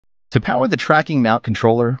To power the tracking mount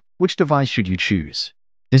controller, which device should you choose?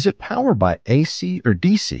 Is it powered by AC or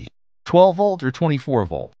DC? 12 volt or 24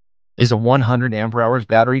 volt? Is a 100 ampere hours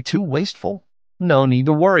battery too wasteful? No need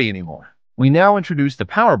to worry anymore. We now introduce the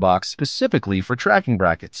power box specifically for tracking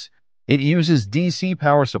brackets. It uses DC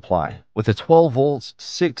power supply with a 12 volts,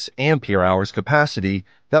 6 ampere hours capacity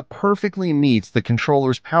that perfectly meets the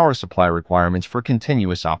controller's power supply requirements for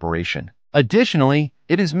continuous operation. Additionally,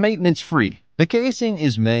 it is maintenance-free. The casing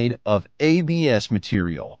is made of ABS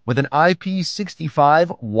material with an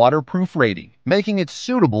IP65 waterproof rating, making it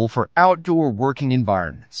suitable for outdoor working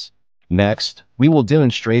environments. Next, we will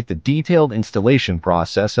demonstrate the detailed installation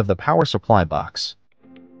process of the power supply box.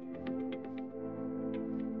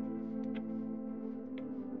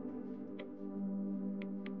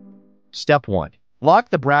 Step 1.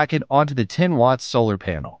 Lock the bracket onto the 10-watt solar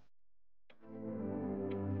panel.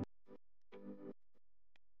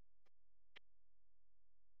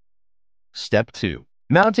 Step 2.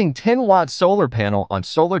 Mounting 10-watt solar panel on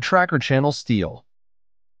solar tracker channel steel.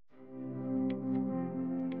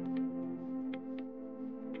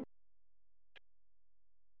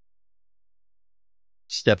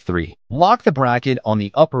 Step 3. Lock the bracket on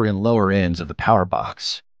the upper and lower ends of the power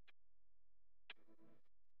box.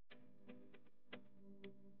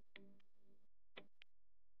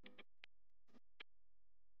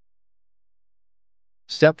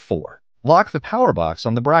 Step 4. Lock the power box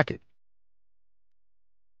on the bracket.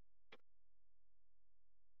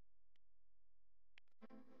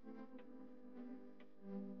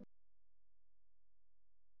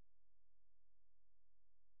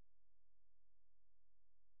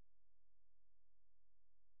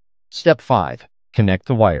 Step 5. Connect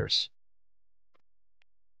the wires.